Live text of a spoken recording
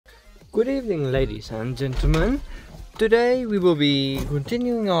Good evening, ladies and gentlemen. Today we will be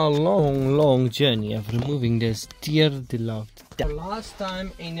continuing our long journey of removing this dear beloved. Last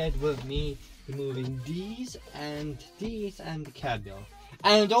time ended with me removing these and the cable,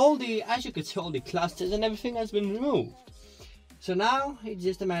 and all the, as you could see, all the clusters and everything has been removed. So now it's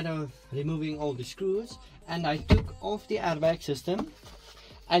just a matter of removing all the screws, and I took off the airbag system.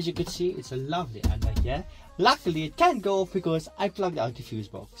 As you could see, it's a lovely airbag here. Luckily it can't go off because I plugged out the fuse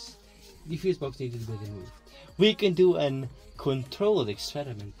box. The fuse box needed to be removed. We can do a controlled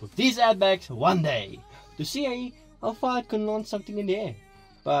experiment with these airbags one day to see how far it can launch something in the air.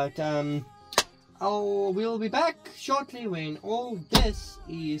 But we'll be back shortly when all this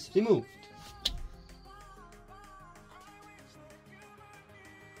is removed.